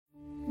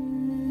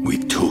We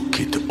took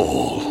it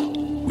all.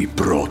 We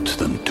brought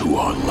them to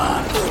our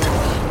land.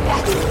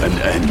 An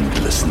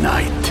endless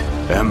night,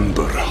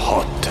 ember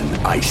hot and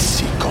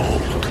icy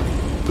cold.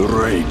 The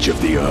rage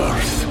of the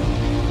earth.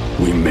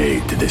 We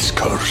made this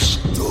curse.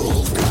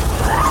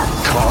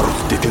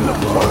 Carved it in the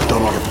blood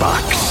on our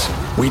backs.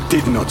 We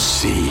did not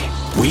see.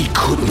 We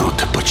could not,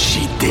 but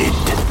she did.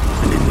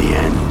 And in the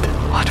end...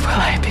 What will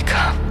I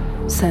become?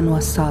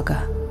 Senua's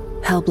Saga.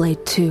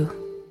 Hellblade 2.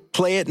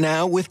 Play it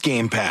now with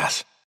Game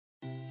Pass.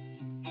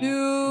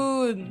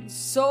 Dude,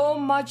 so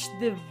much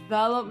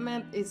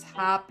development is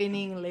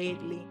happening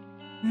lately.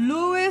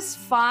 Louis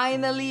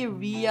finally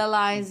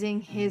realizing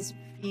his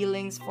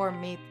feelings for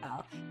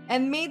Maytal.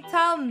 And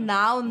Maytal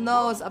now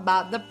knows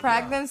about the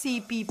pregnancy,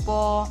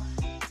 people.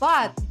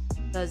 But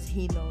does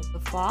he know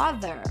the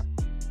father?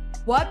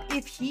 What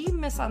if he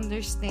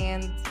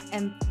misunderstands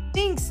and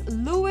thinks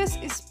Louis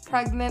is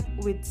pregnant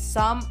with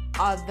some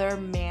other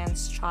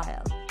man's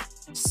child?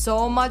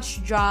 So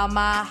much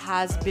drama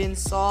has been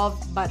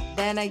solved, but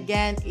then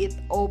again, it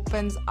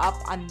opens up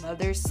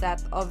another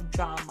set of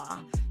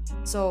drama.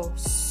 So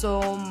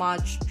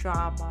much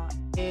drama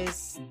is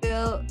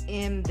still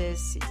in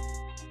this season.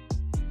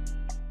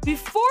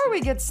 Before we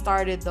get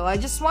started though, I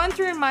just want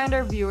to remind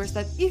our viewers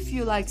that if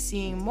you like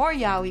seeing more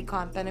yaoi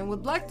content and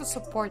would like to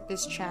support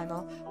this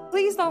channel,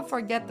 please don't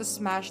forget to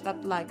smash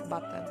that like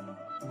button.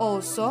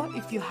 Also,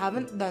 if you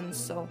haven't done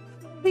so,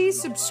 please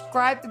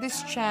subscribe to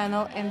this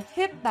channel and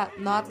hit that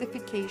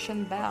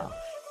notification bell.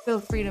 Feel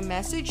free to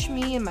message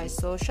me in my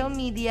social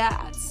media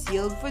at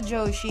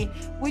SealedFujoshi,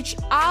 which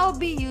I'll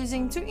be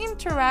using to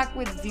interact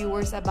with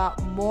viewers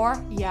about more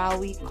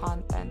yaoi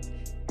content.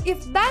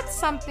 If that's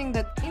something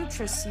that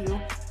interests you,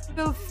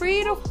 feel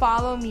free to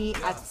follow me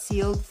at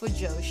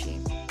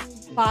SealedFujoshi.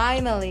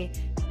 Finally,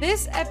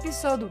 this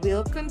episode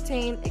will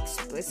contain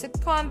explicit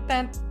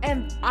content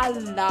and a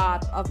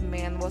lot of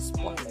manhwa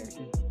spoilers.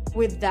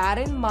 With that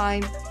in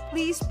mind,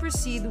 please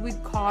proceed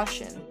with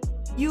caution.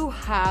 You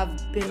have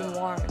been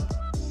warned.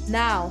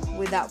 Now,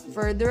 without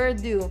further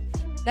ado,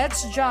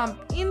 let's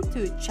jump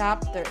into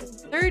chapter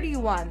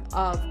 31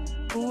 of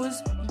Who's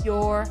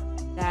Your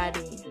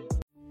Daddy?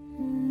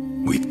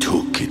 We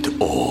took it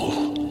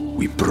all.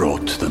 We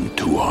brought them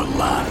to our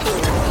land.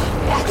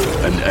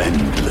 An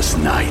endless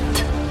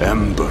night,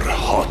 ember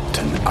hot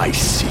and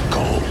icy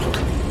cold.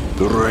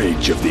 The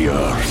rage of the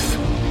earth.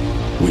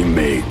 We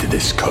made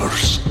this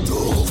curse.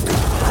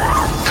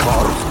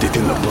 Carved it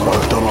in the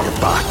blood on our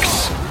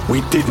backs.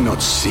 We did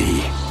not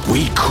see.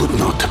 We could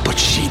not, but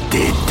she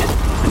did.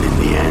 And in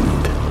the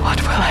end...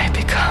 What will I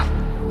become?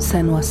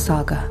 Senua's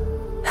Saga.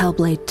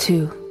 Hellblade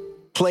 2.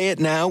 Play it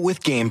now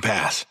with Game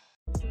Pass.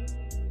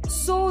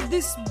 So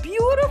this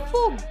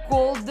beautiful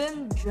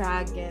golden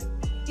dragon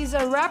is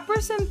a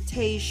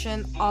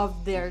representation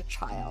of their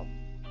child.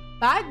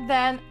 Back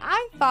then,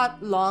 I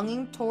thought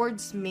longing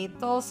towards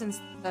Maytal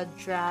since the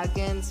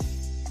dragon's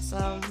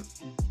so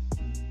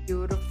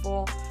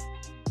beautiful.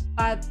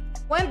 But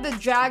when the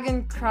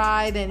dragon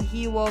cried and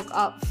he woke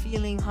up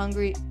feeling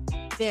hungry,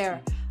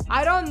 there.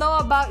 I don't know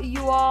about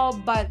you all,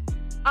 but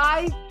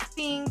I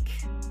think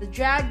the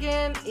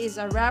dragon is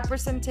a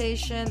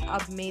representation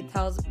of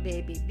Maytal's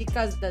baby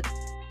because the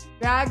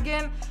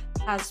dragon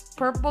has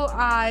purple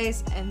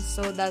eyes and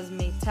so does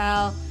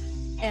Maytal,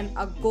 and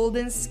a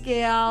golden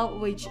scale,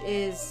 which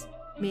is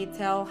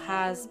Maytal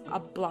has a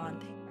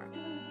blonde hair.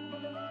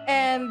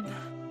 And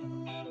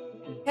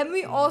can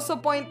we also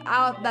point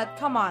out that,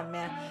 come on,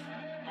 man,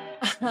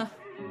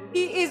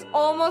 he is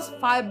almost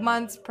 5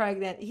 months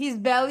pregnant. His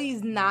belly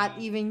is not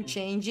even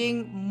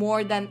changing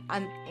more than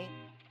an inch.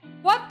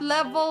 What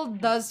level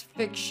does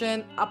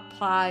fiction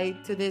apply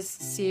to this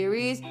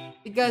series?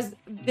 Because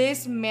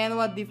this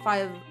manhwa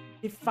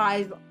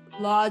defies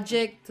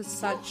logic to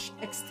such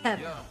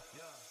extent.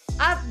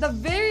 At the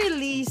very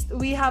least,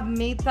 we have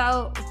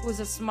Maytal, who's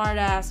a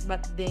smartass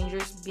but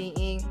dangerous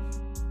being.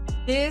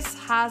 This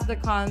has the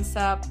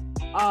concept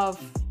of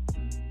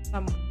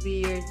some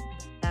weird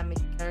dynamic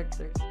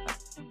characters.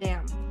 But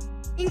damn.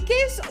 In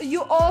case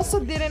you also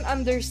didn't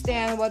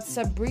understand what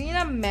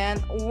Sabrina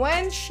meant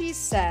when she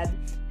said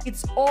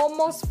it's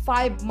almost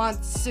 5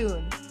 months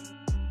soon.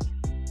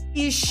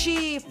 Is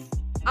he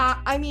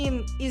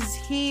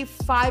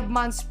 5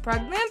 months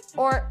pregnant,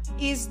 or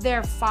is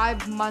there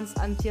 5 months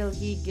until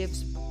he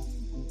gives birth?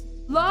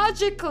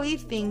 Logically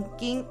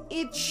thinking,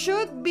 it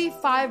should be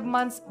 5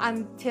 months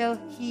until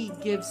he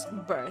gives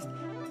birth.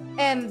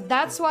 And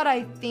that's what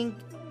I think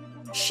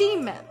she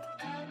meant.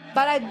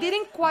 But I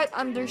didn't quite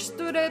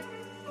understood it,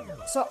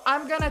 so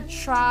I'm gonna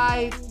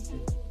try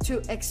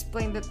to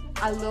explain that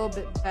a little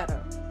bit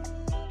better.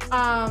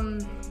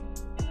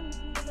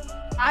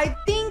 I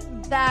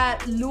think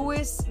that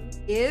Louis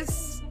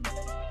is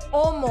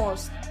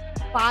almost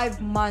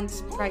 5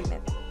 months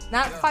pregnant.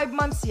 Not 5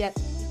 months yet,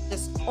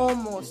 just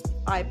almost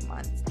 5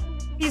 months.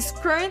 He's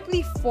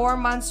currently 4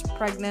 months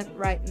pregnant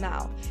right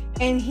now,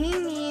 and he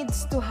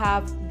needs to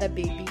have the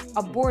baby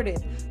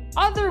aborted.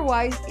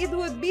 Otherwise, it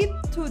would be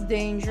too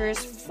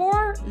dangerous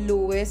for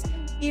Louis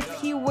if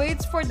he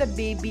waits for the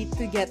baby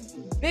to get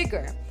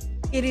bigger.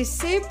 it is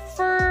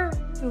safer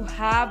to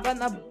have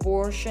an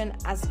abortion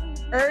as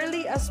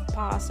early as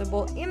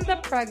possible in the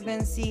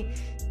pregnancy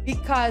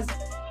because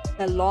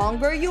the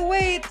longer you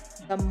wait,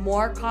 the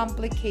more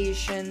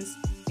complications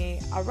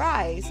may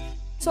arise.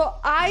 So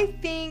I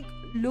think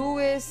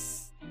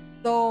Louis,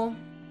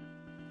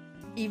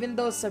 even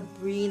though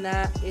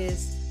Sabrina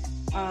is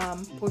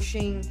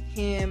pushing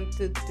him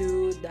to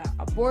do the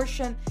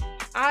abortion,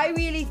 I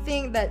really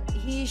think that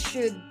he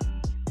should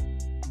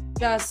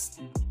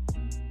just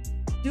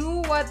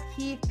do what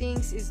he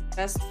thinks is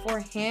best for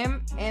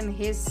him and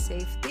his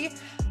safety.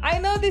 I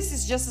know this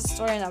is just a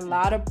story and a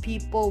lot of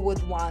people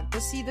would want to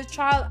see the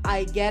child.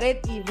 I get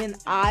it. Even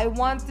I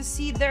want to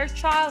see their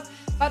child.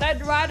 But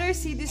I'd rather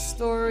see this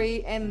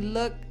story and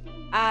look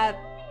at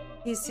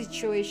his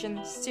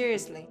situation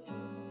seriously.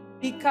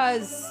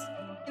 Because,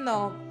 you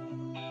know,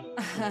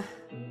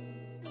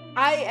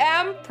 I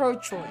am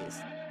pro-choice.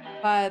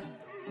 But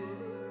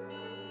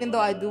even though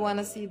I do want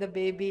to see the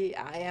baby,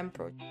 I am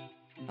pro-choice.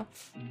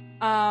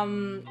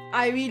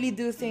 I really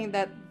do think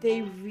that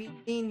they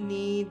really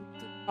need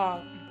to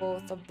talk,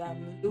 both of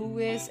them,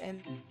 Louis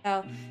and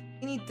Mitel.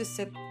 They need to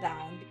sit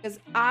down because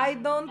I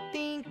don't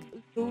think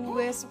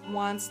Louis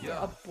wants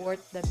to abort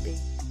the baby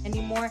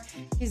anymore.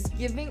 He's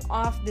giving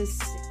off these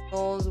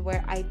signals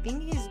where I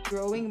think he's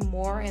growing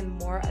more and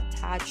more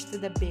attached to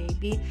the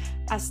baby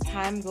as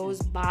time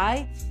goes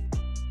by,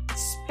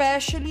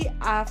 especially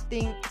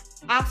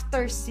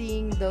after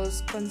seeing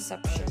those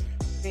conception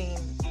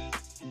dreams.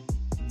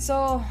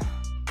 So,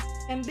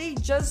 can they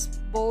just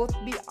both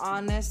be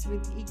honest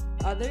with each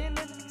other in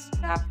the next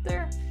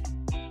chapter?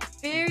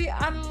 Very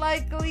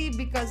unlikely,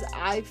 because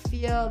I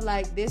feel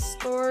like this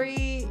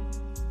story,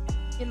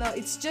 you know,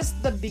 it's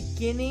just the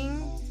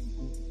beginning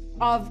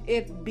of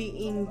it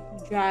being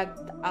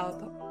dragged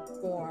out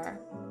more.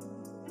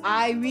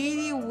 I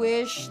really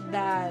wish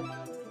that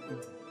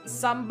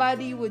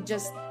somebody would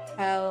just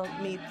tell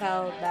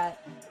Mitel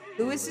that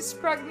Louis is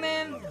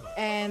pregnant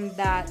and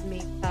that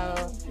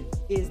Mitel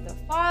is the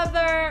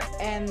father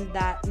and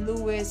that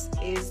Louis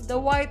is the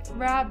white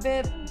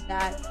rabbit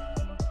that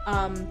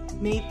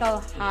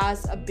Mitel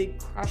has a big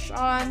crush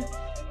on.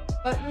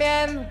 But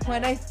man,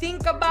 when I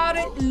think about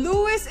it,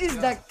 Louis is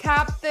the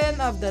captain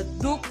of the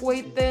Duke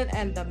Wayton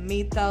and the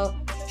Mitel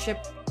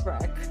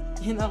shipwreck.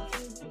 You know,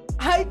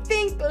 I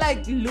think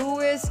like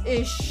Louis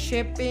is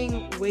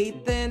shipping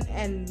Wayton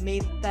and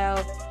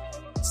Mitel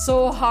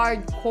so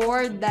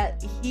hardcore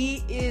that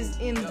he is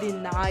in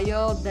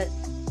denial that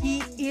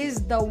he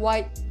is the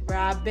white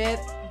rabbit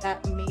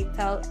that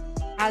Mitel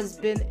has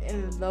been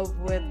in love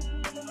with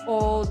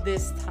all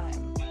this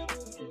time.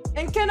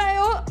 And can I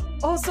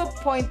also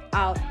point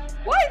out,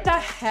 why the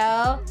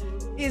hell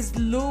is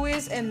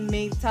Louis and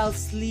Mitel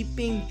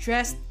sleeping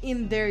dressed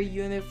in their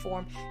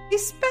uniform?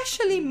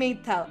 Especially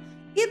Mitel.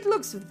 It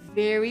looks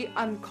very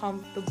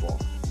uncomfortable.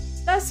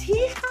 Does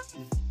he have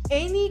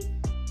any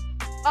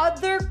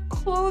other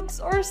clothes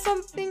or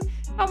something?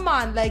 Come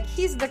on, like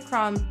he's the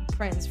crown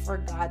prince, for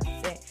God's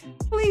sake.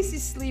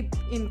 Please sleep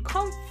in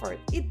comfort.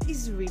 It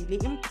is really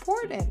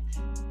important.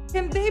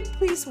 Can they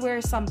please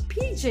wear some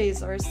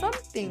PJs or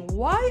something?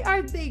 Why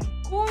are they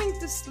going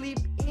to sleep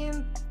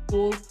in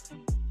full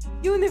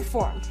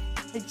uniform?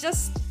 I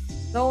just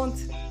don't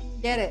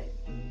get it.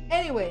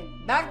 Anyway,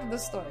 back to the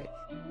story.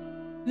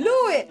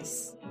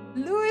 Louis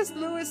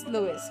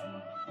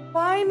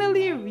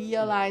finally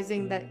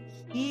realizing that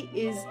he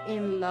is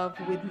in love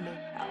with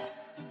Mitel.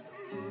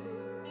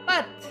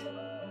 But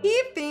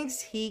he thinks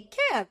he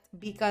can't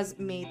because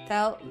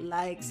Mitel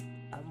likes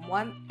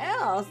someone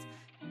else.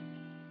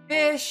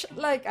 Fish,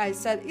 like I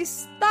said, is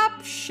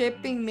stop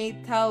shipping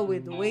Mitel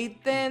with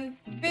Wayton.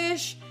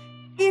 Fish,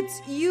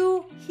 it's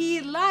you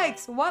he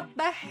likes. What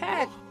the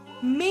heck?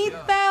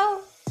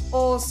 Mitel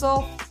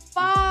also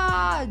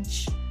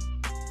fudge.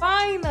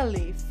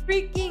 Finally,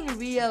 freaking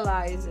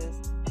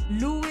realizes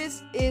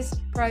Louis is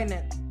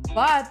pregnant.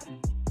 But,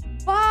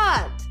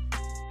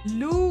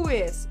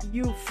 Louis,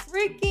 you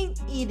freaking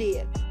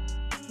idiot,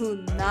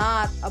 do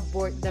not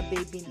abort the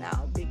baby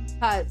now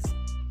because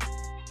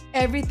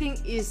everything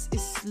is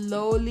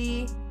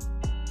slowly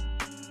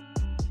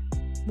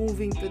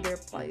moving to their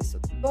place. So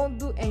don't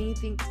do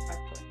anything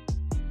reckless.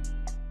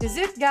 Is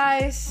it,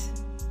 guys?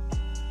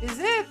 Is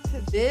it?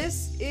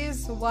 This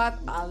is what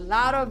a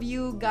lot of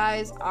you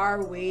guys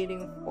are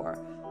waiting for.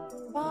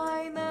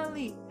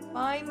 Finally,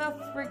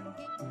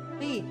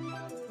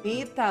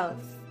 Mitel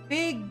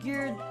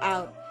figured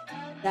out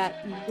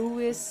that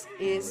Louis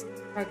is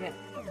pregnant.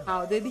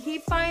 How did he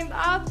find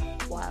out?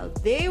 While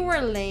they were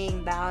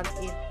laying down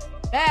in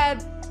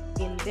bed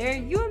in their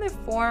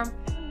uniform,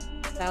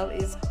 Mitel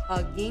is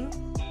hugging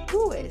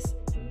Louis,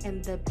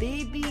 and the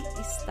baby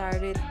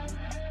started.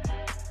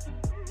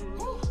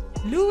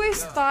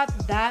 Louis thought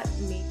that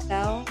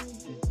Mitel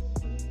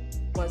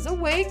was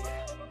awake,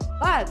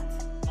 but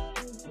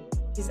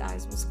his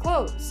eyes was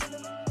closed.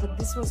 But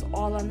this was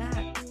all an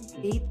act.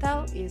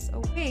 Mitel is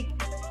awake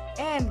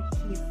and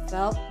he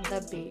felt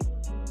the baby.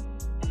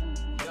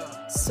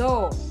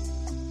 So,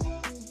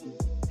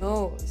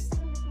 knows,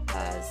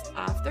 because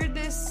after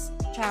this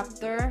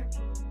chapter,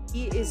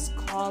 he is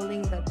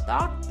calling the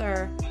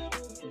doctor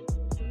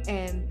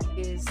and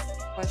is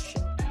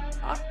questioning the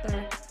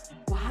doctor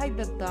why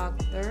the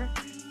doctor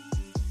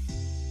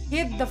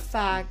hid the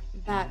fact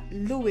that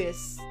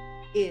Louis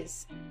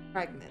is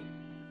pregnant.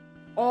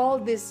 All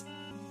these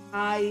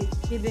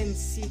hidden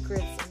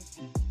secrets.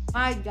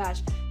 My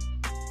gosh,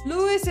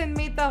 Louis and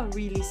Maytal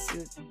really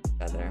suit each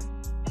other.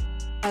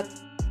 But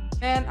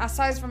man,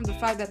 aside from the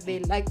fact that they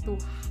like to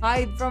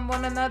hide from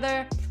one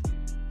another,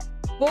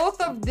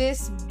 both of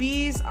these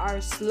bees are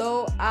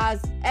slow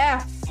as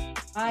F.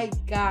 My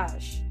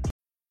gosh.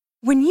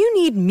 When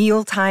you need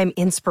mealtime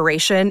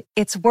inspiration,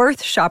 it's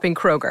worth shopping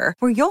Kroger,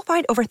 where you'll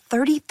find over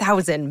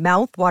 30,000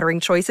 mouth-watering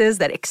choices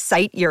that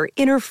excite your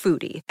inner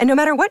foodie. And no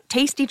matter what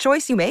tasty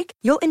choice you make,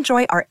 you'll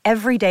enjoy our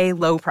everyday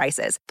low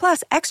prices,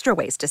 plus extra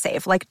ways to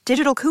save, like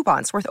digital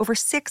coupons worth over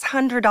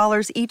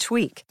 $600 each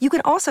week. You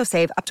can also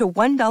save up to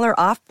 $1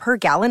 off per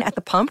gallon at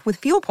the pump with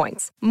fuel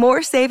points.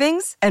 More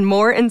savings and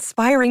more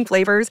inspiring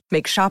flavors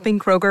make shopping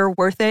Kroger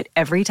worth it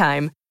every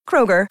time.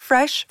 Kroger,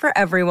 fresh for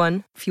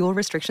everyone. Fuel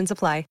restrictions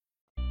apply.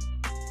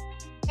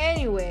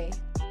 Anyway,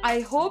 I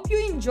hope you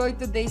enjoyed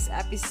today's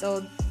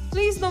episode.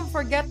 Please don't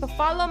forget to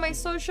follow my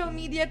social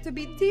media to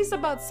be teased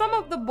about some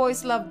of the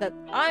boys' love that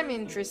I'm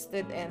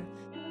interested in.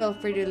 Feel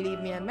free to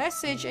leave me a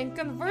message and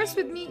converse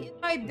with me in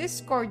my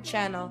Discord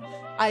channel.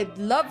 I'd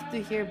love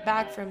to hear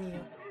back from you.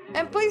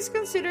 And please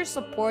consider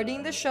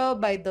supporting the show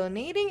by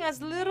donating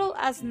as little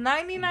as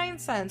 99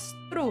 cents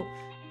through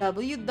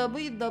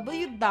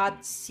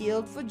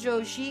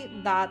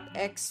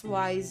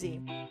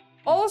www.sealedfujoshi.xyz.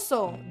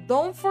 Also,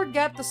 don't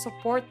forget to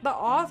support the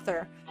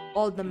author.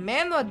 All the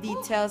manhwa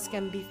details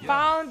can be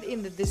found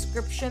in the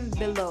description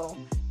below.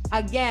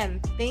 Again,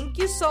 thank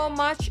you so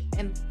much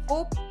and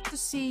hope to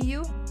see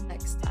you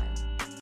next time.